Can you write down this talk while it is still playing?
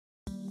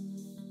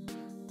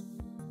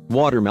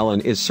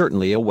Watermelon is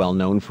certainly a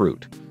well-known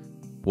fruit.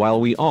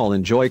 While we all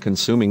enjoy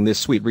consuming this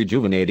sweet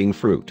rejuvenating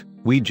fruit,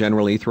 we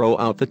generally throw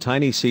out the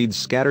tiny seeds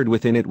scattered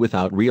within it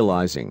without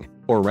realizing,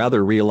 or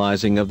rather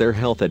realizing of their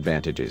health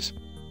advantages.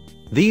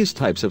 These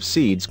types of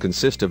seeds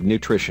consist of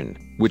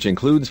nutrition, which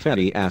includes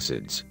fatty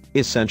acids,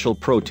 essential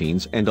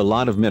proteins and a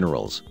lot of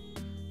minerals.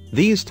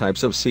 These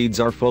types of seeds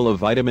are full of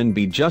vitamin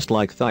B just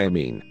like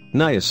thiamine,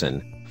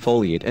 niacin,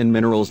 folate and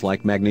minerals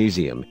like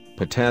magnesium,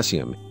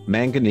 potassium,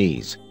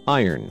 manganese,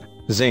 iron,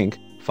 zinc,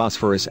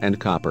 phosphorus and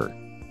copper.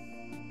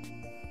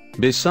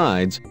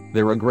 Besides,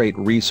 they're a great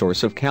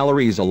resource of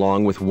calories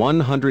along with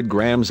 100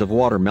 grams of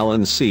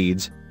watermelon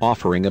seeds,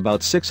 offering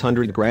about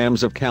 600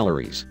 grams of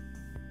calories.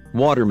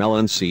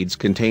 Watermelon seeds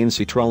contain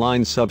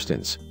citrulline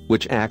substance,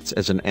 which acts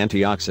as an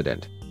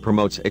antioxidant,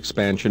 promotes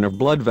expansion of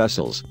blood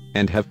vessels,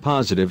 and have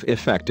positive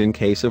effect in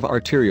case of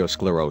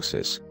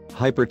arteriosclerosis,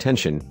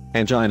 hypertension,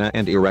 angina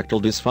and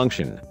erectile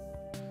dysfunction.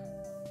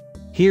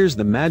 Here's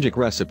the magic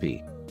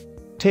recipe.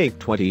 Take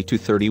 20 to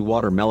 30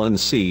 watermelon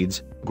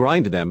seeds,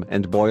 grind them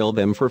and boil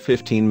them for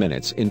 15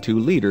 minutes in 2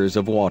 liters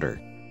of water.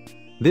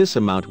 This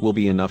amount will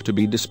be enough to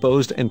be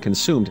disposed and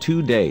consumed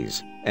 2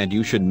 days, and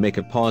you should make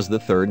a pause the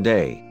 3rd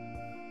day.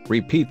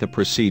 Repeat the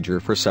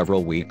procedure for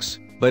several weeks,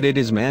 but it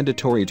is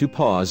mandatory to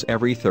pause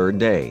every 3rd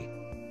day.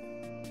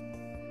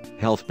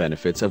 Health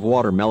benefits of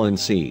watermelon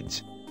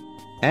seeds.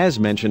 As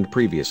mentioned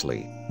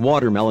previously,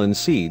 watermelon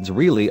seeds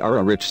really are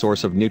a rich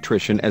source of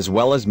nutrition as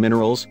well as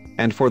minerals,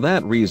 and for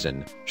that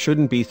reason,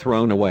 shouldn't be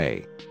thrown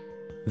away.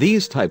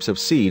 These types of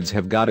seeds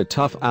have got a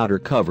tough outer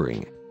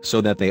covering,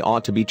 so that they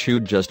ought to be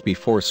chewed just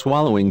before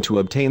swallowing to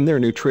obtain their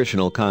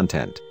nutritional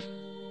content.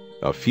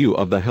 A few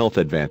of the health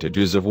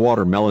advantages of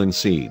watermelon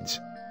seeds.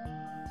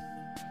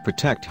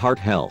 Protect heart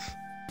health.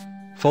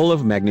 Full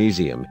of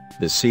magnesium,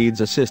 the seeds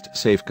assist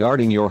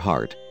safeguarding your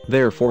heart,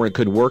 therefore it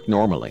could work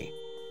normally.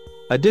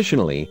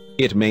 Additionally,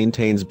 it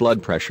maintains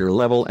blood pressure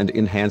level and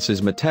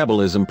enhances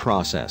metabolism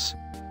process.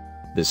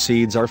 The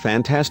seeds are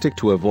fantastic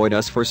to avoid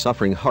us for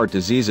suffering heart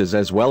diseases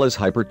as well as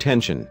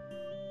hypertension.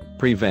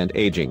 Prevent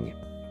aging.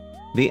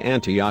 The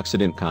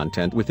antioxidant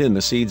content within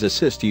the seeds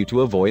assist you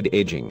to avoid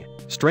aging,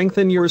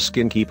 strengthen your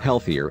skin, keep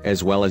healthier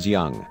as well as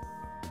young.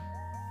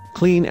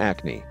 Clean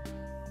acne.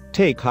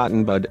 Take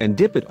cotton bud and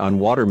dip it on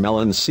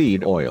watermelon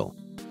seed oil.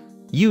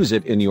 Use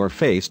it in your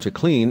face to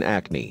clean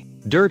acne,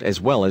 dirt as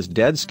well as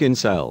dead skin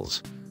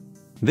cells.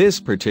 This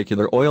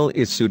particular oil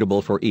is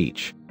suitable for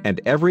each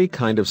and every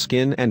kind of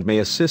skin and may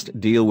assist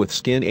deal with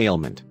skin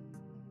ailment.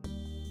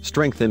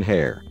 Strengthen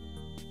hair.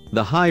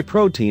 The high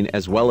protein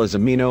as well as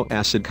amino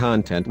acid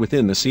content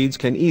within the seeds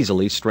can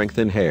easily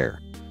strengthen hair.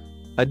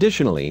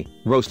 Additionally,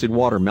 roasted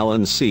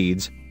watermelon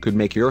seeds could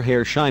make your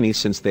hair shiny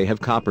since they have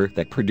copper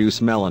that produce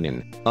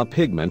melanin, a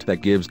pigment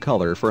that gives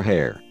color for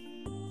hair.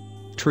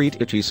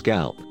 Treat itchy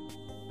scalp.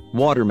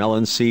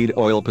 Watermelon seed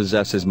oil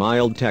possesses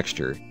mild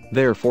texture,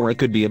 therefore it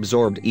could be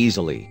absorbed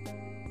easily.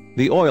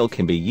 The oil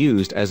can be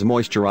used as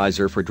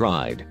moisturizer for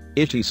dried,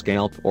 itchy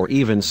scalp or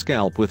even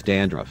scalp with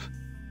dandruff.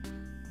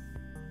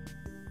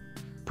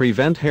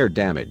 Prevent hair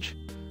damage.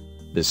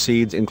 The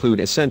seeds include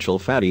essential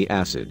fatty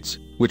acids,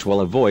 which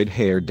will avoid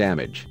hair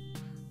damage.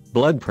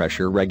 Blood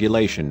pressure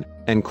regulation,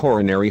 and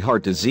coronary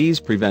heart disease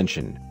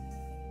prevention.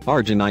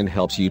 Arginine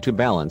helps you to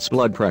balance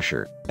blood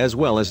pressure, as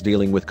well as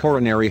dealing with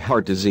coronary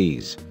heart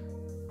disease.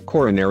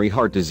 Coronary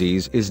heart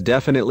disease is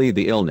definitely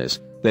the illness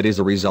that is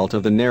a result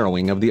of the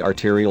narrowing of the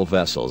arterial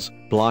vessels,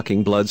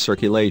 blocking blood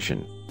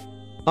circulation.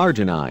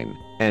 Arginine,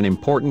 an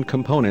important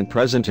component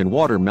present in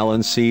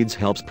watermelon seeds,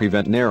 helps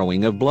prevent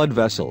narrowing of blood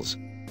vessels.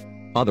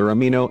 Other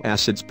amino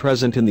acids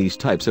present in these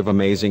types of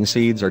amazing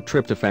seeds are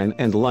tryptophan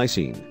and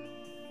lysine.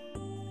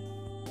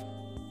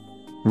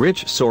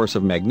 Rich source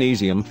of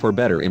magnesium for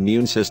better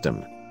immune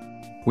system.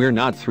 We're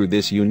not through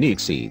this unique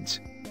seeds.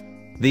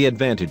 The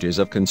advantages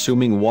of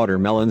consuming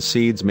watermelon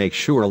seeds make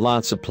sure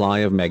lot supply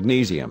of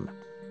magnesium.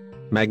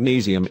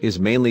 Magnesium is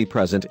mainly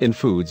present in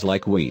foods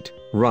like wheat,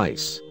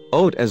 rice,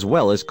 oat as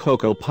well as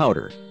cocoa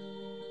powder.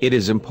 It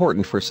is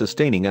important for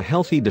sustaining a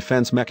healthy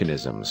defense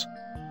mechanisms.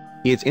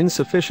 Its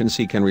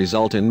insufficiency can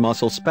result in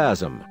muscle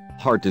spasm,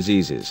 heart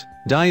diseases,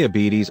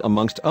 diabetes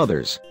amongst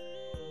others.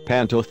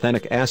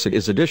 Pantothenic acid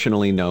is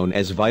additionally known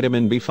as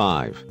vitamin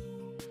B5.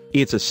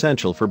 It's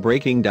essential for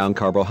breaking down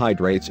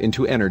carbohydrates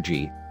into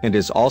energy, and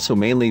is also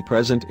mainly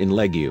present in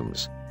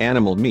legumes,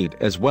 animal meat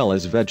as well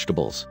as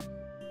vegetables.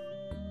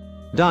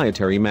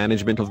 Dietary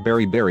management of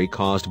beriberi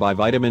caused by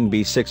vitamin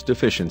B6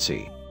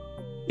 deficiency.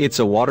 It's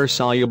a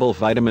water-soluble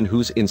vitamin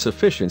whose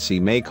insufficiency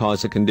may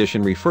cause a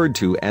condition referred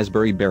to as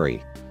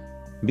beriberi.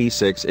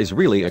 B6 is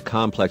really a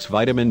complex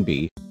vitamin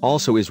B,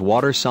 also is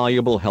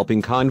water-soluble,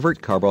 helping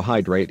convert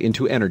carbohydrate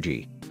into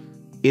energy.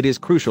 It is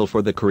crucial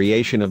for the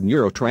creation of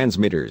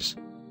neurotransmitters.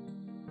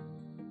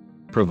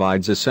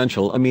 Provides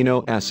essential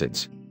amino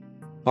acids.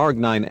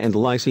 Arginine and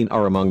lysine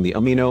are among the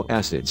amino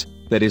acids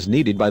that is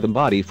needed by the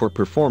body for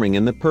performing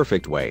in the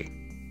perfect way.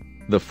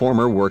 The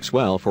former works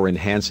well for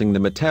enhancing the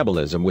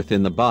metabolism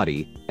within the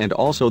body, and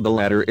also the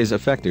latter is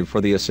effective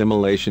for the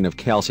assimilation of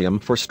calcium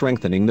for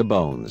strengthening the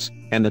bones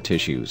and the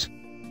tissues.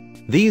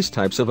 These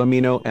types of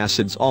amino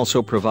acids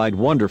also provide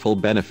wonderful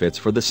benefits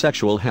for the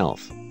sexual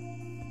health.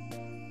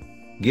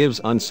 Gives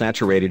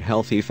unsaturated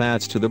healthy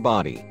fats to the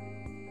body.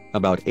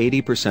 About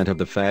 80% of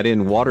the fat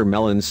in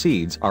watermelon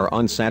seeds are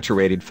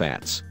unsaturated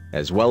fats,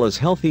 as well as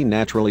healthy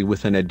naturally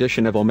with an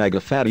addition of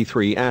omega fatty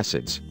 3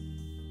 acids.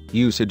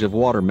 Usage of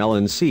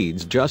watermelon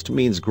seeds just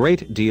means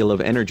great deal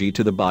of energy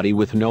to the body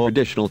with no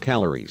additional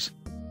calories.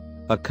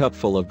 A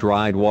cupful of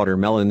dried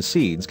watermelon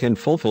seeds can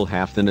fulfill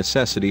half the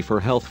necessity for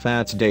health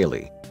fats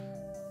daily.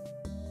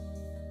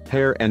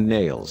 Hair and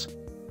nails.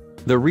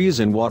 The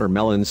reason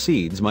watermelon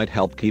seeds might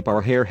help keep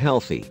our hair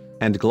healthy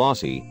and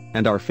glossy,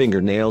 and our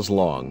fingernails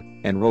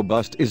long and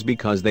robust is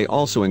because they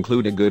also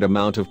include a good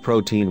amount of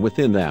protein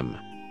within them.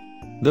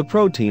 The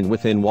protein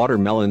within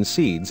watermelon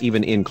seeds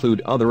even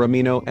include other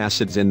amino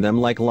acids in them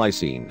like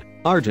lysine,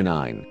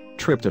 arginine,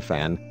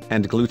 tryptophan,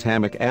 and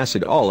glutamic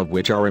acid, all of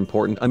which are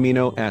important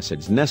amino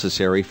acids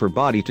necessary for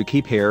body to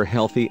keep hair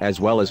healthy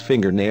as well as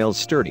fingernails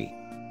sturdy.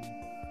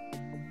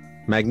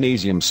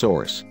 Magnesium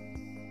source.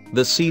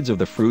 The seeds of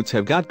the fruits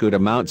have got good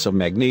amounts of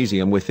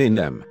magnesium within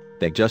them.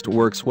 That just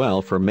works well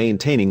for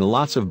maintaining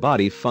lots of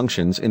body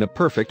functions in a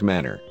perfect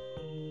manner.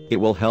 It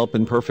will help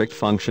in perfect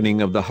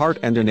functioning of the heart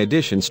and in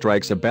addition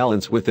strikes a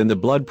balance within the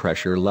blood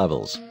pressure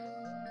levels.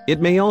 It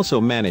may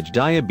also manage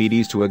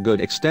diabetes to a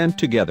good extent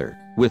together,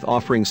 with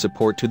offering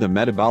support to the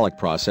metabolic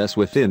process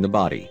within the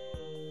body.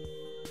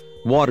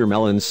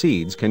 Watermelon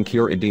seeds can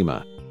cure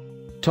edema.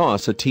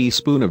 Toss a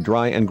teaspoon of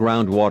dry and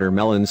ground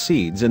watermelon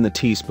seeds in the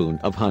teaspoon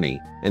of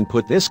honey, and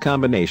put this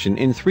combination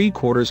in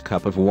 3/4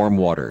 cup of warm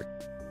water.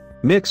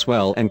 Mix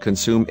well and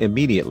consume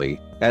immediately,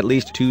 at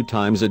least 2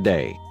 times a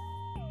day.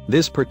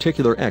 This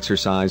particular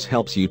exercise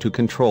helps you to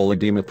control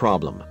edema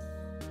problem.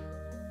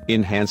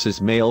 Enhances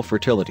male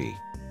fertility.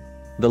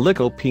 The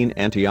lycopene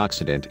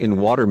antioxidant in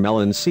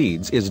watermelon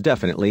seeds is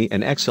definitely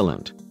an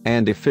excellent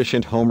and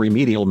efficient home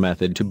remedial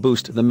method to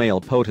boost the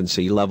male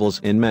potency levels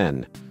in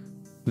men.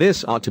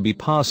 This ought to be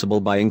possible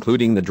by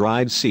including the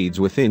dried seeds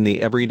within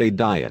the everyday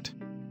diet.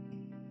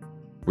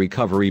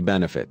 Recovery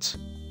benefits.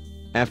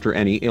 After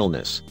any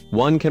illness,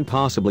 one can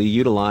possibly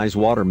utilize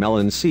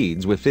watermelon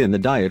seeds within the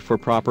diet for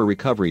proper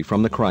recovery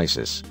from the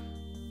crisis.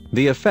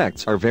 The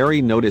effects are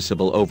very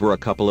noticeable over a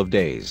couple of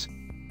days.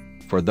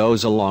 For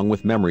those along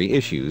with memory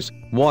issues,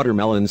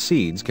 watermelon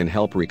seeds can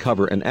help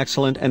recover an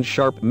excellent and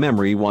sharp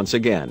memory once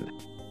again.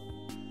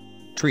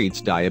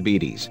 Treats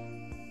diabetes.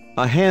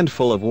 A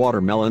handful of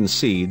watermelon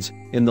seeds,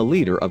 in the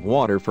liter of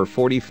water for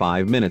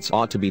 45 minutes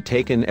ought to be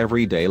taken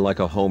every day like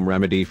a home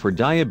remedy for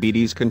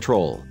diabetes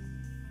control.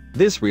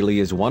 This really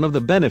is one of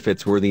the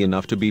benefits worthy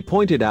enough to be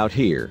pointed out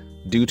here,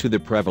 due to the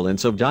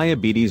prevalence of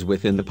diabetes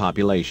within the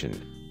population.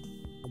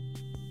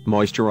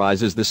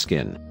 Moisturizes the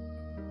skin.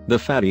 The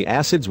fatty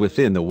acids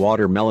within the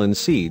watermelon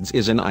seeds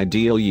is an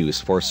ideal use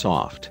for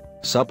soft,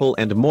 supple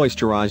and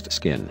moisturized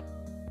skin.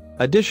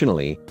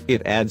 Additionally,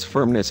 it adds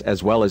firmness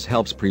as well as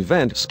helps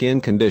prevent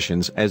skin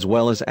conditions as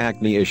well as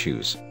acne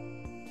issues.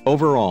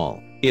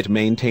 Overall, it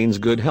maintains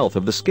good health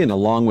of the skin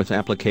along with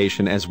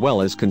application as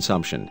well as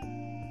consumption.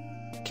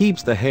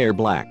 Keeps the hair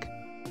black.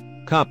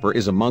 Copper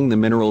is among the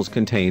minerals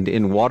contained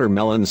in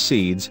watermelon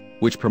seeds,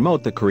 which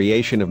promote the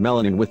creation of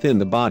melanin within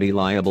the body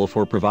liable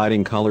for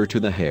providing color to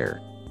the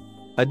hair.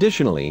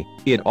 Additionally,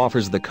 it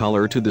offers the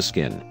color to the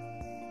skin.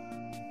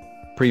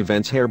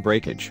 Prevents hair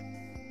breakage.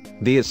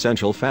 The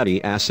essential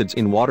fatty acids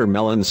in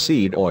watermelon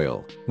seed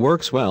oil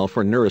works well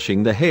for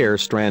nourishing the hair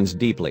strands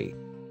deeply.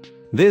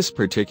 This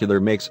particular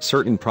makes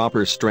certain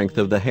proper strength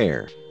of the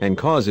hair, and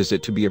causes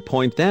it to be a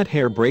point that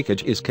hair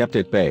breakage is kept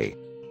at bay.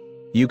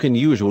 You can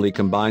usually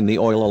combine the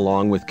oil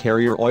along with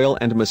carrier oil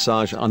and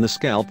massage on the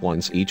scalp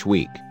once each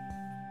week.